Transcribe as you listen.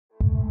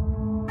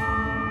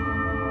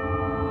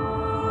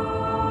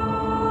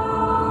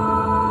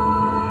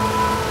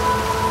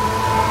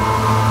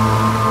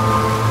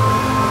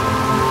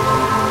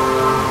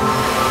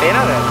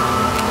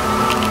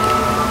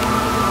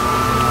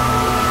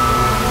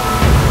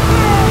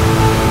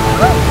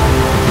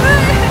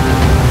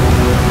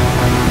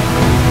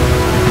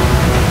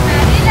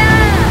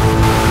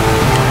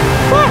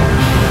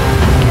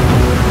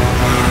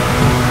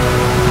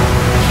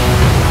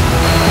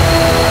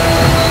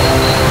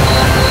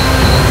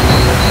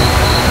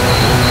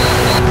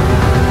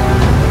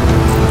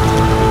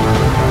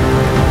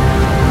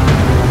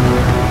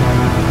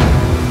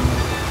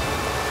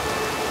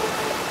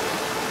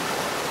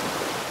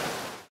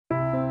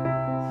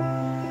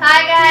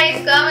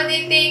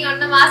ඉතින්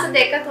ඔන්න මාස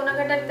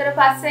 2-3කට විතර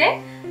පස්සේ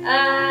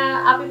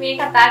අපි මේ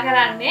කතා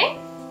කරන්නේ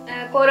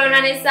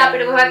කොරෝනා නිසා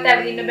අපිට කොහෙවත්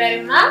ඇවිදින්න බැරි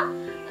වුණා.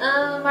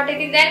 මට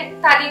ඉතින් දැන්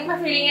තදින්ම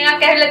ෆීලිං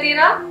එකක් ඇවිල්ලා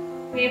තියෙනවා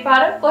මේ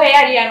පාර කොහේ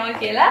හරි යනවා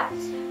කියලා.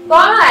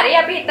 කොහොම හරි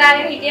අපි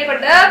හිතාගෙන හිටියේ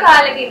කොට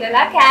කාලෙක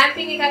ඉඳලා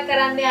කැම්පින් එකක්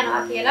කරන්න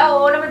යනවා කියලා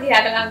ඕනම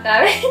දිහාට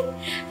ලංකාවේ.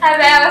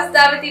 හැබැයි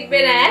අවස්ථාව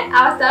තිබ්බේ නැහැ.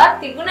 අවස්ථාවක්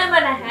තිබුණම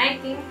නැහැ.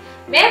 ඉතින්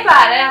මේ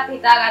පාර අපි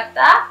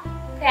හිතාගත්තා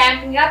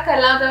කැම්පින් එකක්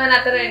කරලා තමයි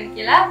නතර වෙන්න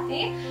කියලා.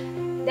 ඉතින්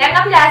දැන්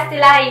අපි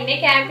ලෑස්තිලා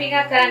ඉන්නේ කැම්පින්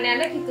එකක් කරන්න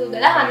යන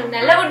කිතුල්ගල හඳුන්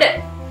නැල්ල උඩ.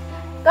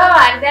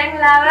 කොහොමද දැන්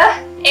වෙලාව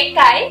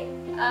 1යි.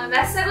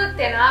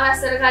 වැස්සකුත් එනවා.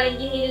 වැස්සට කලින්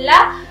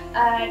ගිහිල්ලා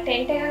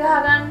ටෙන්ට් එක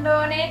ගහගන්න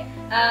ඕනේ.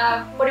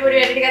 පොඩි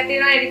වැඩ ටිකක්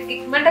තියෙනවා. ඒක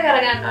ඉක්මනට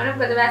කරගන්න ඕනේ.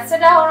 මොකද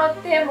වැස්සට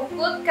වුණොත් එහෙම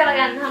මුකුත්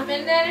කරගන්න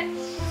හම්බෙන්නේ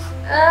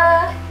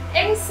නැහැ.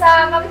 ඒ නිසා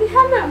මම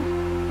දිහාම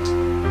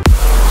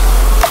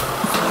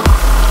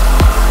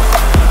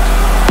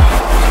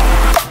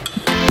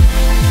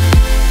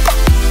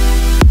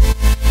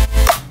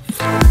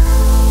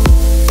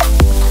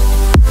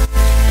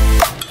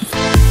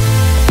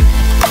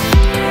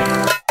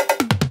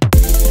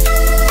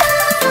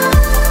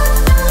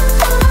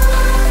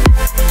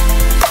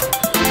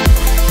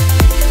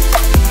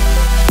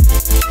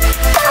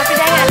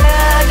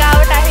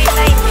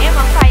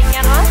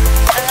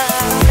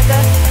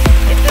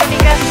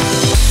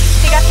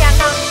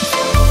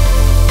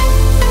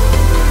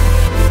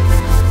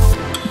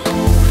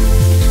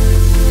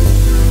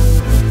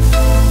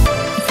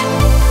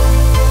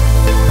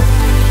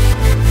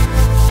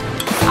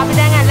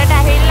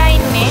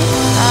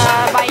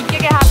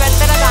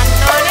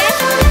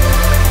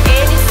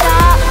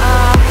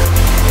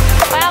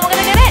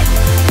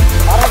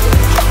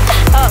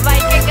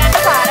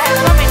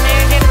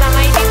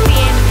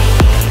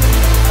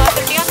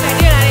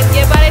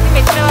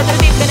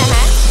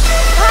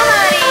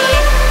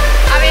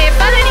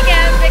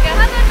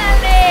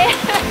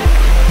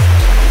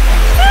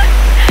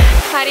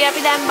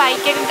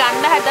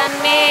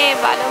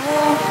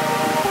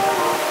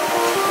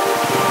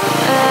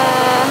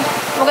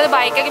මොකද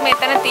බයික් එක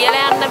මෙතන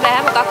තියලා යන්න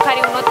බෑ මොකක්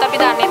හරි වුණොත් අපි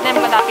දන්නේ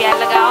නැහැ මොකද අපි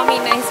ඇල්ල ගාවම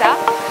ඉන්න නිසා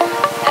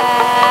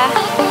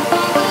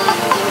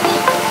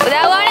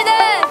උදව්වන්නේද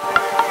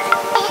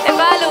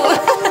එපාලු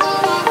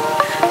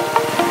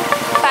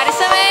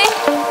පරිස්සමයි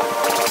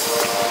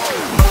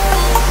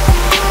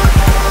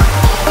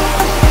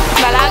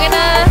බලාගෙන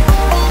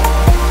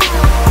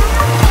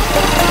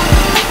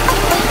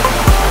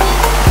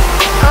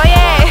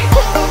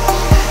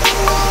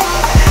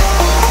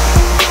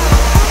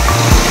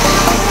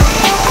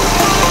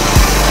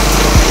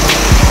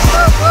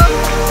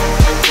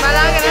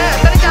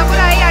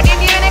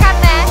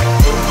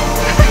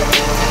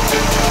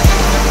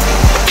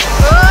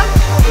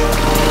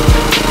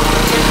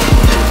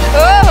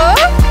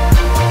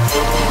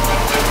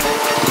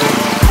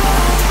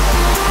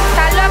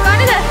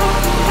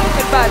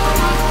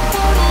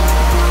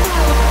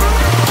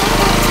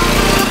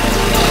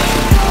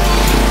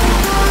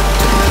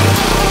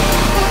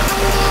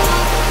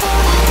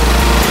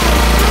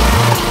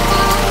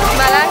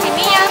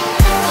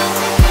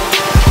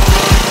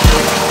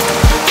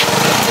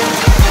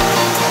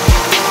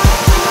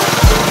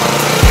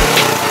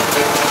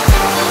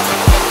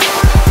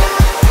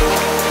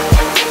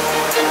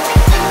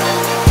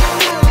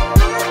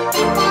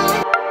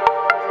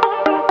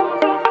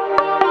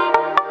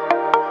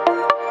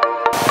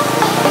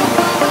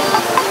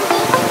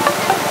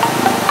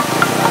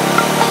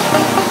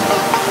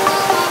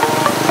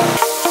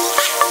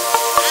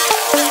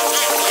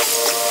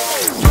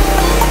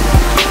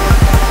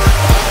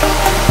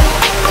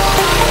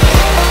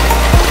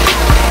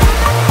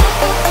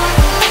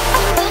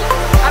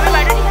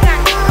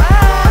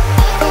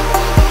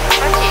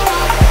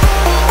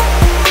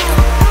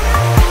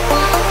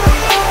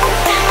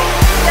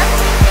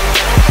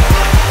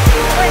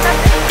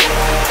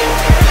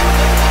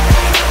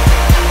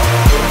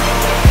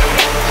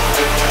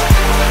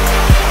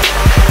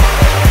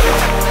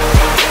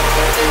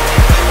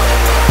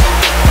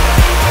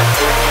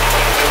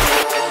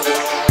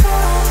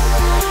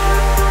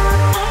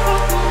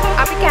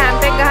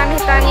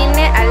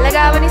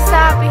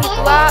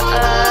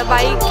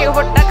බයික් එක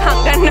පොඩ්ඩක්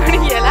හංගන්න ඕනේ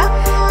කියලා.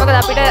 මොකද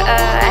අපිට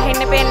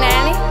ඇහෙන්න පේන්නේ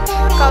නැහනේ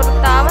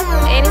කවුරුත් ආව.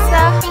 ඒ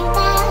නිසා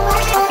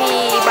අපි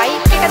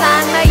බයික් එක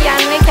දාන්න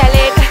යන්නේ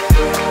කැලේට.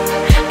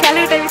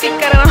 කැලේට විසික්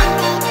කරනවා.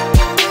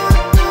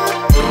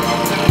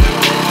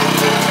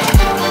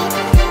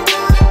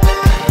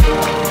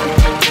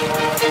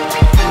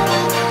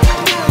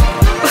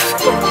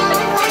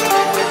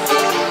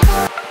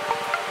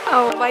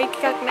 ඔව් බයික්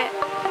එකක් නැහැ.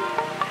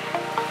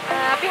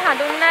 අපි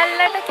හඳුන්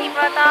ඇල්ලට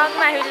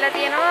කීපවතාවක්ම ඇවිල්ලා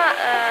තියෙනවා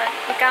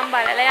නිකන්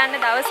බලලා යන්න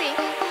දවසින්.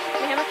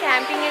 මෙහෙම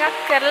කැම්පින් එකක්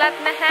කරලත්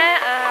නැහැ.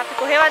 අපි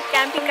කොහෙවත්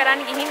කැම්පින්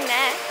කරන්න ගිහින්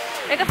නැහැ.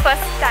 මේක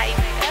ෆස්ට් ටයිම්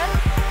එක.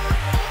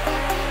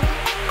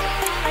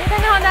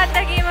 අයිතන හොඳ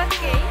අත්දැකීමක්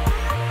එයි.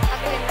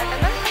 අපි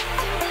දෙන්නටම.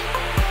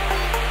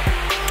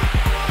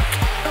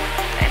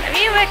 එන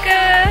view එක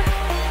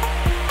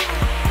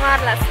මාර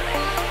ලස්සනයි.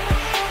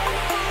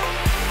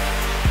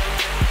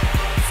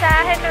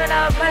 සෑහෙන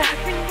වෙලාවක්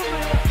බලන්න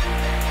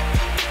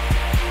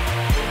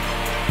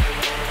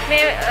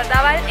මේ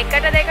දවල්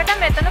 1ට 2ට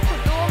මෙතන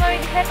පුදුම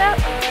විදිහට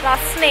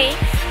රස්නේ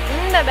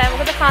ඉන්න බෑ.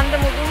 මොකද කන්ද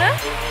මුදුන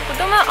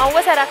පුදුම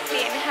අවසරක්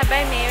තියෙන.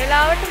 හැබැයි මේ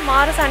වෙලාවට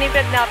මාර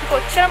සනීපෙත් නෑ. අපි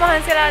කොච්චර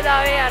මහන්සිලා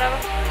දාවේ අර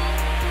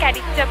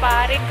කැඩිච්ච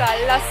පාරේ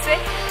ගල් අස්සේ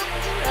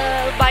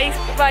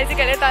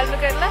බයිසිකලේ තල්ලු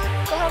කරලා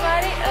කොහොම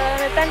හරි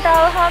මෙතනට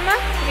ආවහම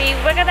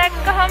වීව් එක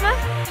දැක්කහම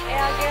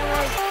එයාගේම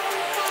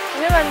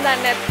මේ මන්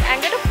දන්නේ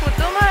ඇඟට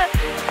පුදුම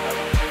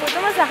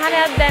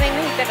සහනයක් දැනෙන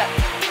හිතට.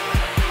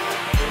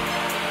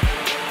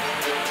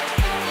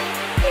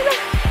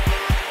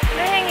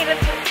 Neng itu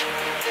tuh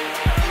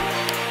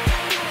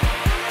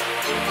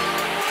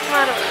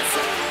marvelous.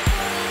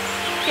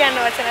 Piano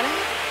wacangan.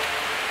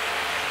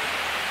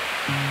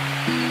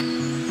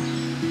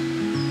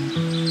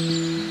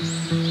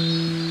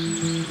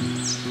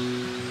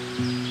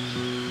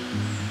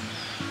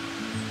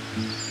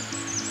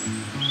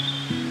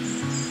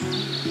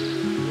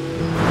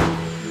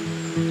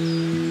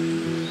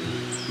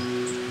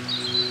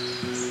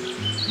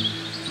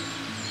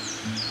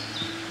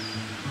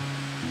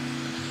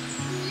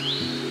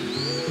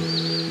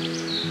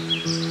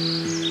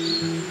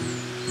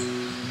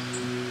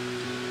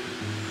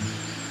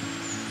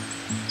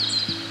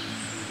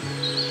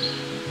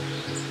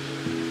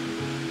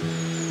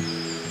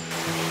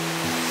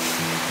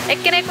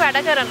 එක්කෙනෙක් වැඩ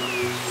කරනවා.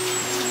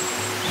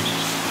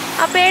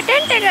 අපේ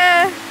ටෙන්ට් එක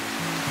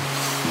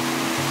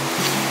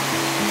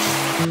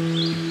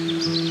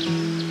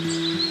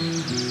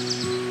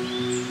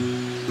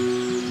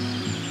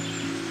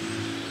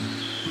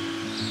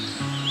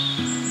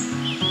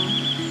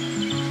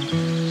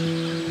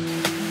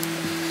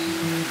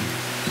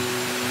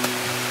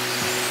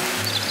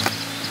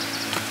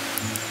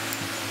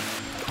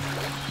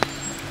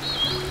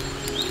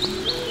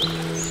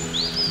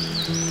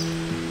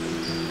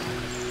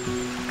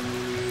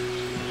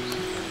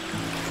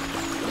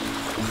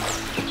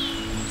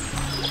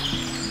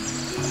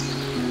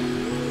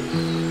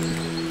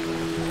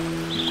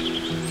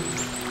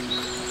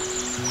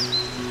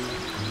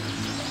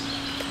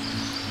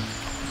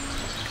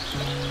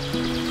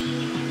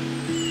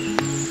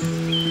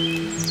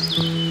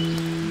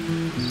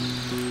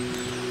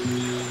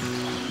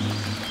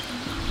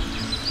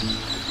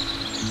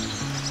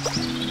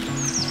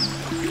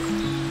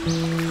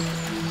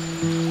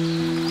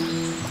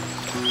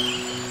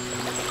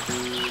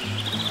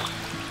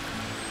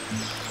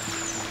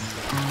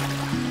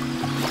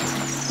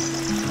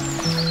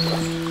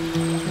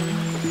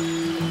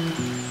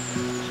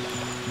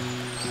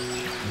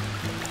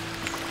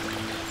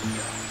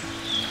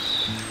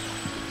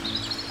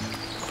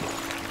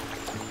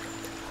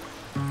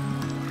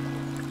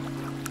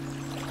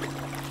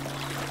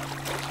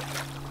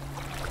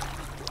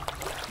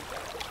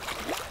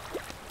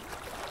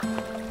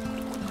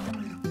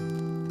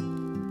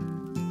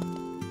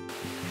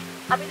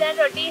අපි දැන්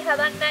රොටි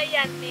හදන්නයි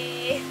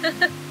යන්නේ.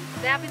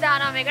 දැන් අපි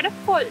දානවා මේකට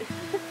පොල්.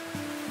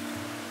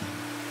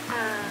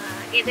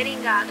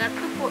 ගෙදරින්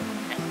ගාගත්තු පොල්.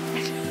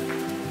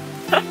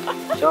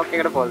 ෂෝක්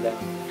එකට පොල්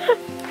දානවා.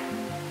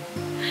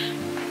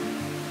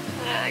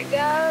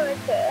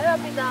 ගාවට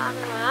අපි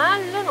දානවා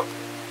ලුණු.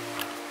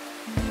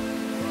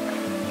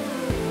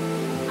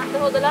 අත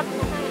හොදලා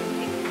නැහැ.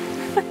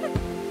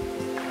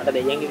 අර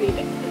දෙයියන්ගේ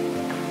වීලෙන්.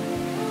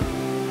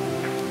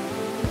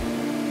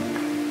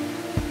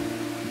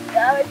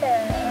 ගාවට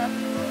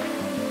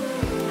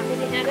අපි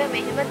දිනක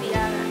මෙහෙම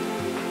තියාගන්න.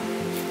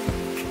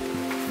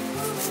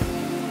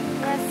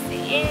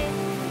 ඊපස්සේ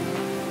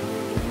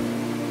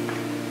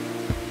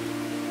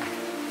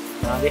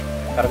ආවේ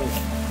කරමින්.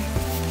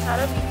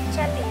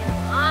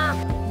 තියනවා.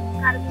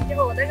 කරමින්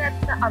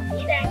හොදගත්ත අපි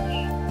දැන්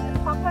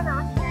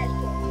පපනා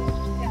හැලි.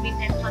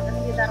 කැබිනට් මත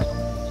විතරක්.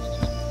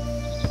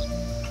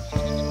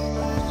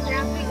 දැන්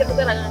අපි එකතු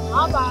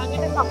කරගන්නවා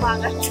බාගෙට කපා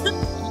ගන්න.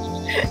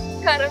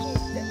 කරමින්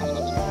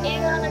ඒ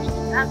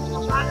ගානට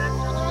කපා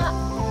ගන්නවා.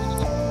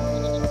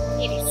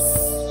 ඉරිස්.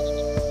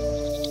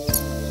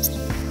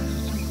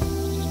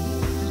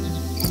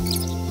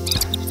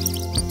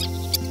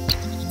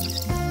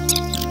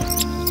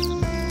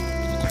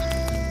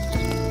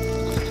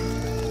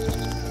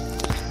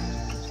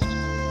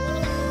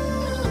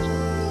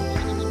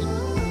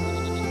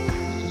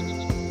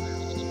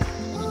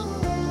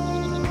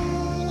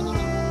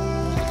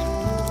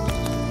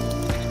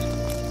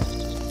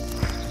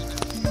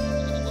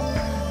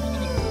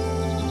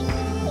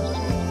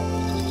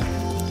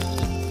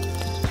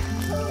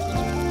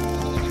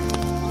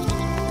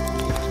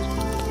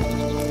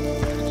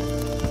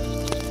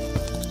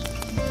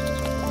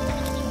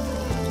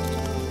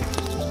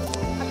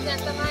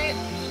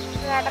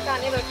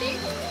 Kani roti,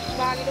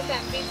 bagi itu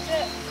sandwich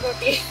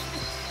roti.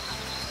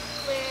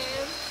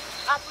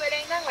 Aku ada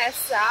yang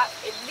masa,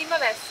 ini mah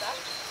masa.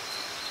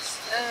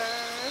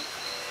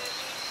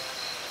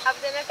 Aku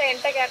dengan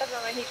tent kayak apa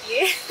namanya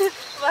hitie,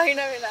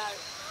 wahina bilang.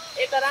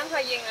 Itu orang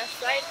kaya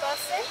masa, itu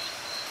sih.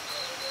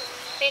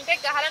 Tent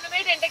kahalan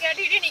namanya tent kayak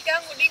hitie nikah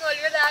muding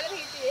oleh dalam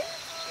hitie.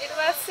 Itu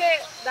sih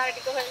dari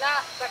itu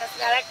hendak pada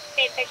sekarang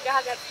tent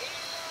kahagat.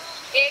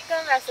 Ek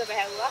masa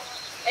bahwa.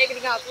 ඒක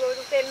නිකන්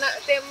upload දෙන්න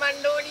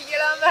දෙන්නන්න ඕනි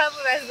කියලා මම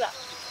වැස්සා.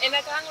 එන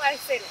එකක්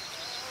වැස්සෙන.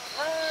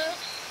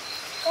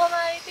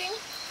 කොහොමද ඉතින්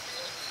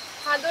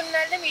හඳුන්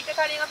නැල්ල මීට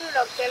කලින් අපි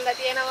vlog කරලා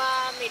තියෙනවා.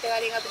 මීට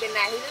කලින් අපි දෙන්න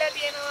ඇහිල්ලා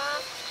තියෙනවා.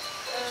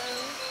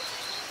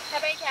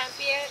 හැබැයි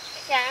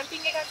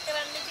කැම්පින් එකක්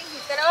කරන්න ඉතින්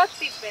හිතරවත්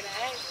තිබ්බේ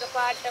නෑ.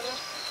 එකපාරටම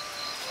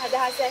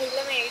අදහස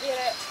ඇහිල්ලා මේ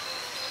විදිහට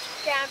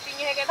කැම්පින්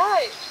එකකට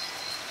ආවේ.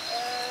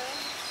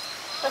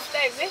 ෆස්ට්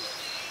ටයිම් නේ.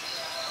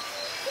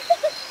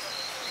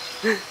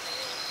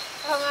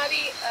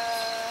 හමාරි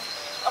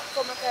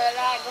ඔක්කොම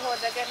කරලා ඇඟ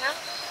හොදගෙන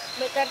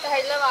මෙතනට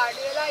ඇවිල්ලා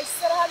වාඩි වෙලා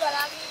ඉස්සරහා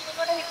බලාගෙන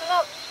ඉන්නකොට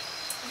හිතුණා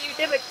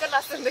ජීවිතේ මෙච්චර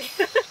ලස්සනද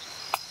කියලා.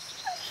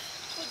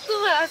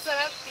 පුදුම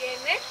ලස්සනක්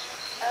තියෙන්නේ.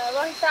 මම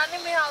හිතන්නේ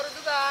මේ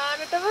අවුරුදු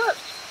ගානටම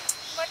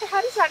මට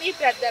හරි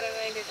සනීපයක්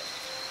දැනෙනවා නේද?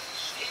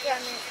 ඒ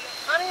කියන්නේ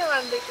අනේ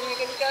වන්ද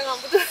මේක නිකන්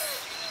අමුතු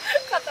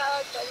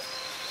කතාවක් වගේ.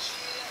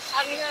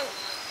 අනිකන්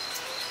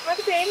මට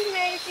තේරෙන්නේ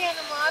මේ කියන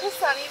මාර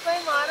සනීපයි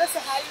මාර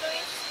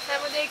සහැල්ලුයි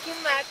හැම දෙයකින්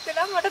මෑත්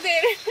වෙලා මට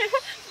තේරෙන්නේ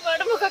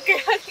මට මොකක්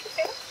කියලා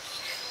කියලා.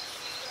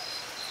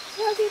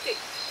 යකිති.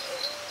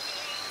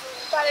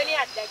 පළවෙනි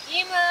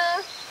අත්දැකීම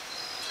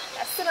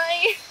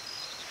ලස්සනයි.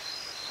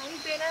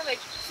 අනිතේන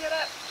මෙච්චර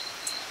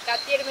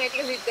කතියේ මේ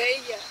ටික සිද්ධ වෙයි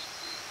කියලා.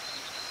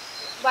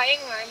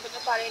 බයෙන් වයින් පුත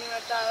පළවෙනි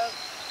වතාව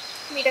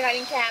මීට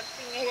කලින්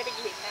කැම්පින් එකකට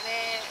ගිහිල්ලා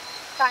නෑ.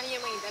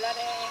 තනියම ඉඳලා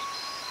නෑ.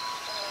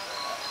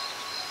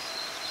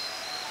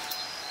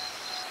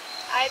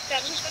 ආයෙත්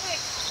යන්නේ.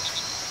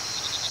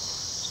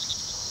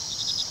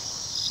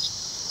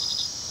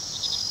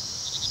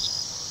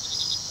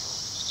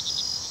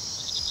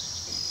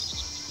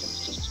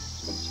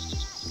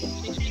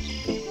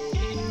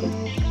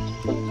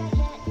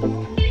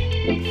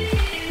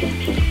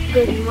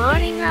 Good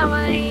morning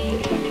lamai.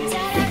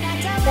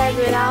 දැන්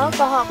වෙලාව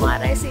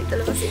 5:00යි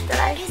සීතලම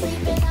සීතලයි.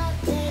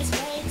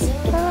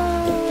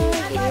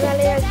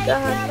 ඉන්නලයක්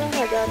ගහන්න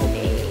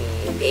හදන්නේ.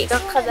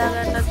 ඒකක්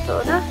හදාගන්නත්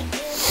ඕන.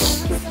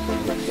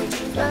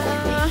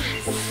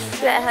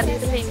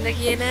 හරියට මෙන්න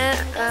කියන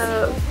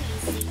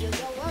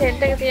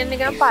ටෙන්ට් එක තියෙන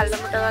නිකන්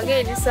පල්ලමට වගේ.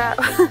 ඒ නිසා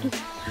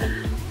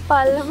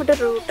පල්ලමට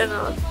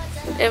රූටනවා.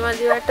 ඒ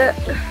මදිවට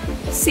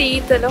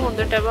සීතල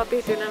හොඳටම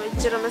අපි හිතන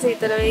මෙච්චරම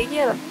සීතල වෙයි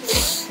කියලා.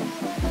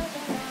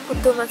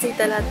 පුදුම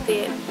සීතලක්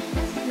තියෙන.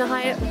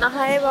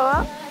 නහය බව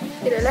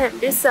ඉරලා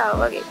හැම්බිස්සා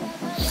වගේ.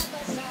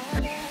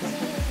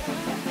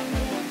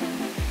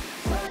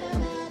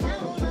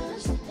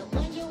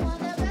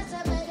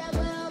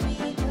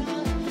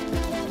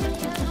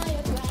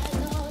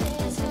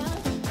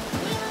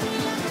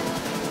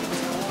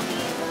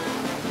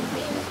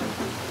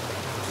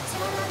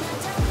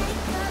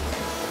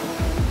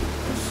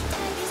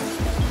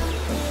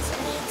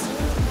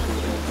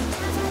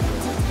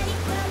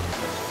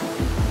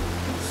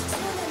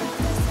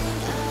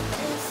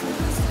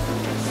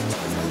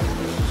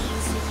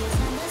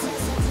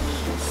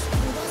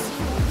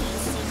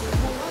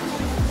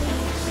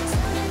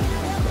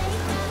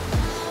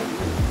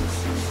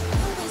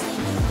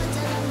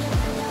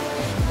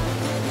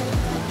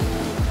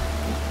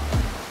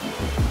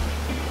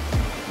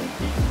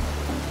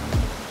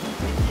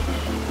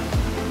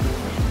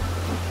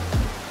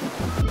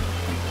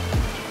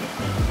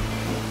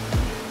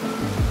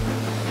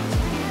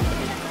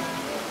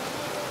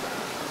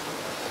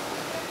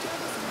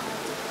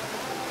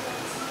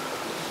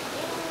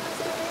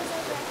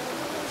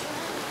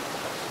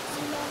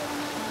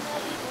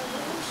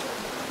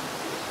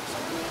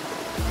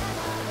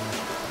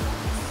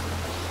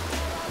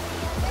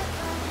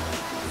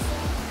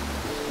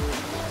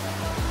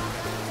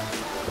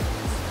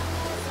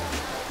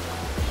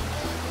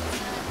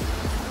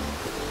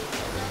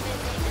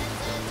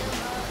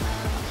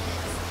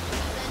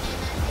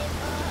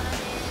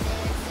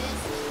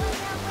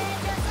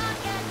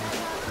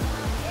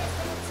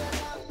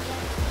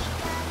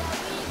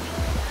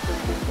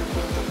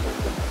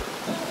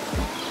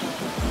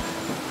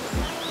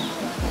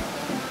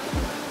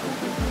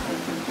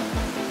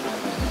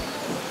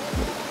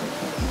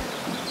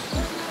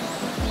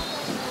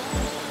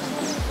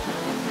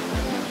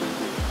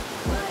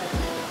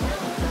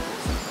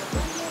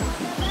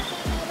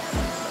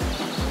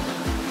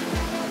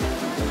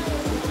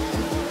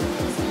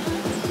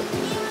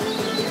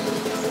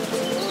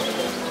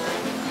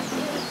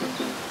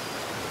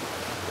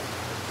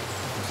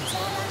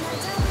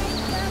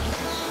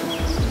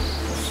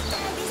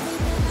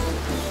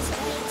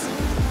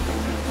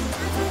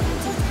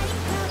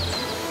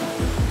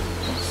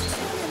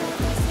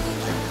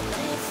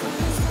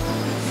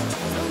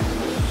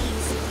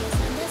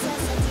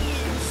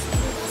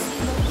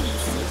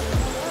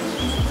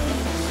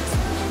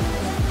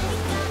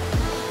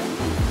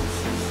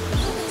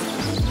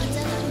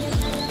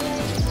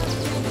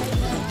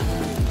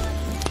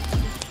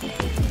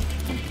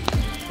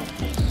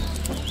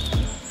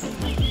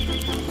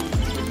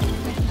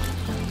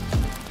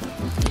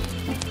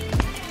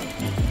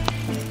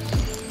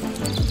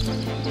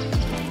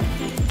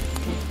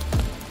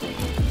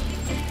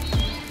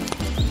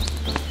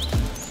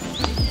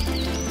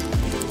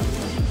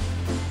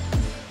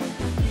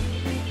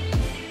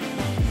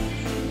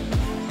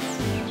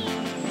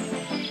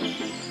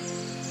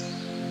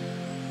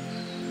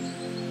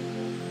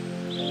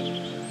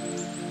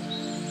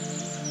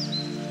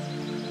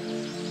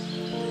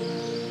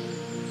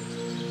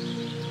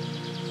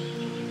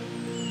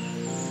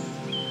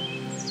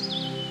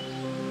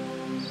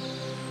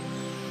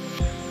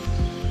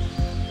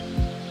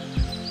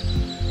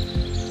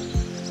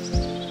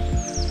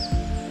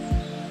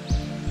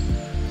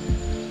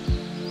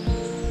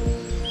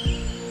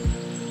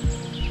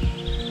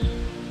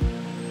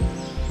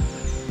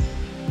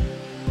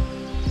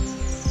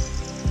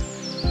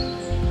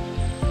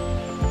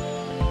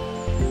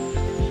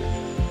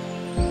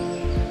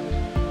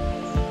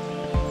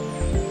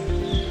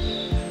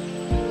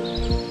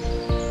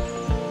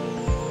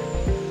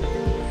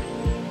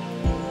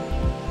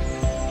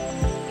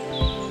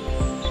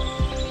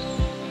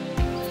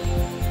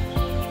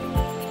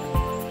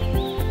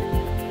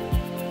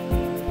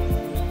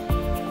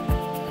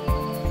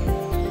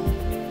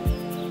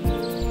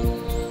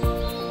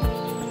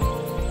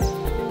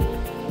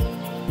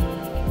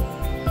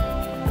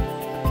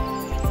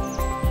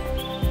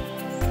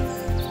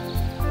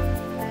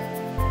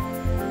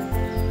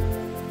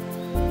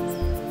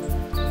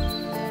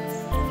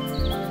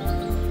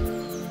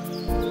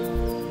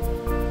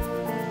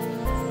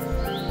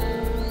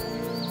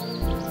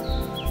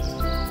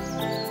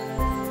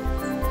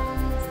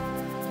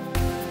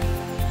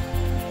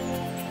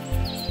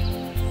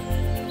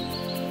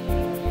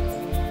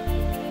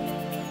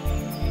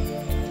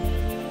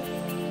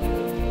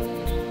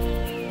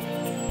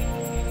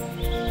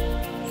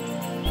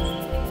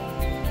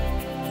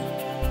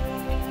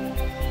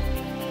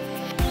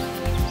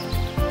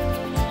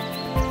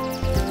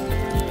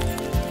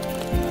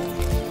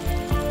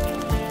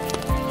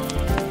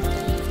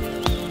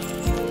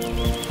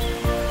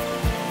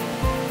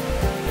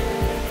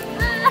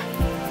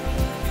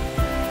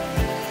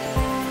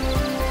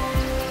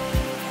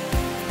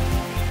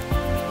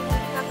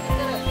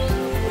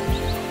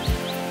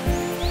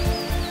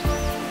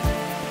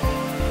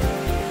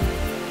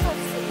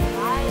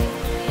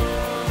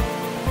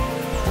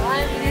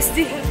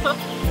 තියෙනවා.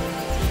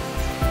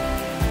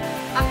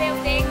 අපේ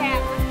උදේ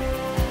කෑම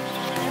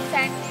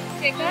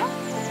සෑන්ඩ්විච් එක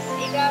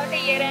ඊගාවට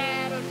ඊයර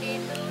රොටි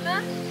තුන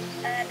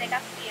දෙකක්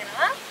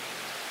තියෙනවා.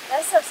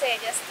 ඊට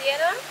සොසේජස්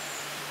තියෙනවා.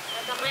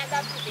 තමයි අද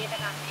අපි උදේට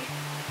කන්නේ.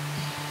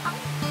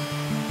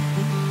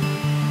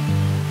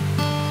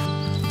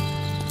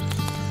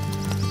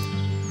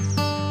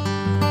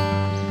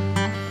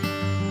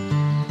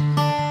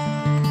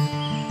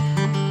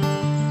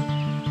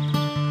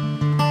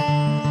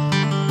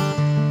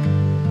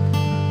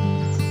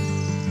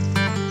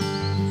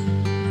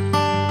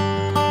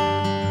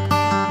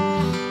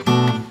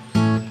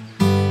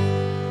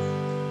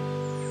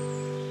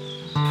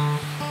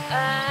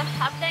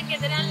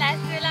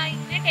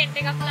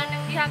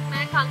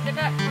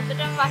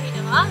 කන්දට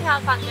වහිනවා යා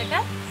කන්දට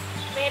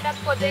මේකට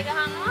පොදේ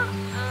ගහනවා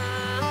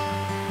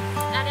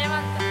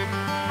අනේවත්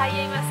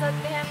හයියෙන්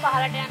වැස්සත් එහෙම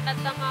පහලට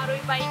යන්නත්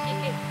අමාරුයි බයික්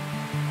එකේ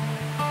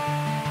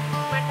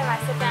මට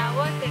වැස්ස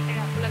බෑවුවා ටෙන්ට් එක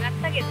අකුල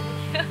ගත්තා ගෙදර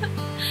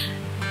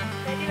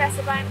වැඩි වැස්ස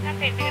බාන්න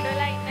ටෙන්ට් එකට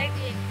වෙලා ඉන්නයි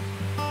තියෙන්නේ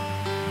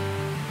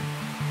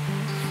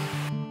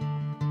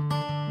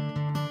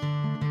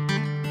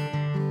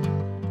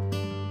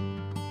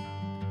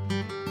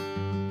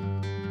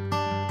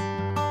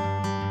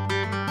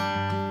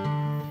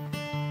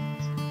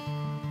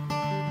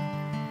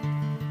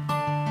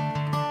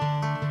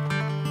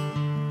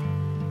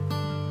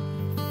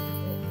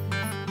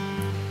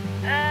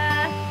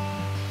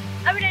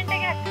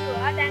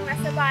දැන්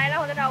වැස්ස පායලා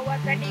හොඳට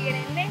අවුවත් වැටිගෙන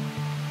ඉන්නේ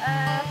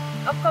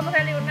ඔක්කොම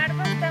කරලා ඉවරනාට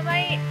පස්සේ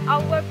තමයි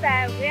අවුව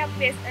පෑවුවේ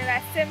අපි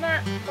වැස්සෙම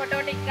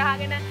ෆොටෝ ටික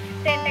ගහගෙන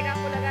ටෙන්ට් එකක්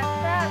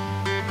උලගත්තා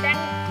දැන්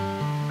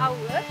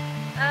අවුව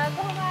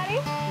කොහොම හරි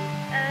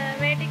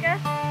මේ ටික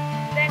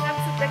දැන්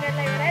අපි සුද්ධ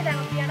කරලා ඉවරයි දැන්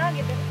අපි යනවා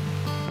ගෙදර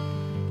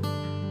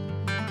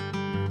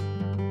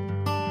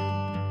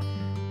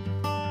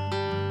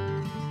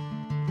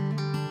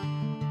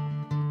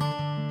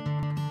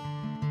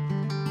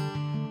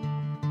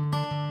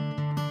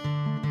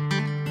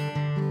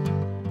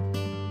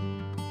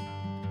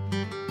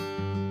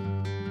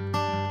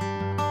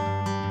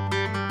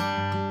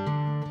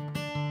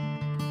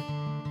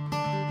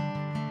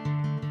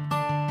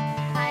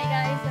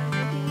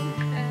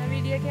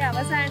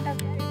අවසානට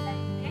අපි ඇවිල්ලා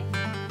ඉන්නේ.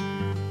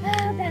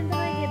 දැන්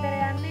තමයි ගෙදර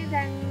යන්නේ.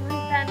 දැන්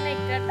හිතන්න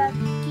එකට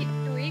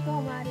කිට්ටුයි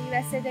කොහොම හරි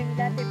වැස්සේ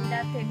දෙමිලා තමයි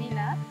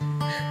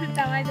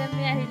දැන්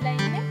මේ ඇවිල්ලා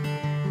ඉන්නේ.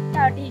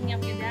 තව ටිකකින්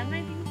අපි ගෙදර යනවා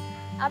ඉතින්.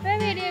 අපේ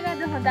වීඩියෝ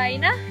එක හොඳයි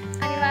නම්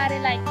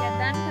අනිවාර්යයෙන් ලයික් එකක්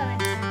දාන්න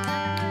කමෙන්ට් එකක්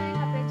දාන්න.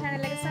 අපේ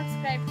channel එක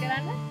subscribe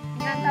කරන්න.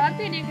 ඊළඟ තවත්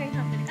වීඩියෝ එකකින්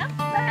හම්බ වෙනවා.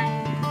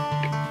 bye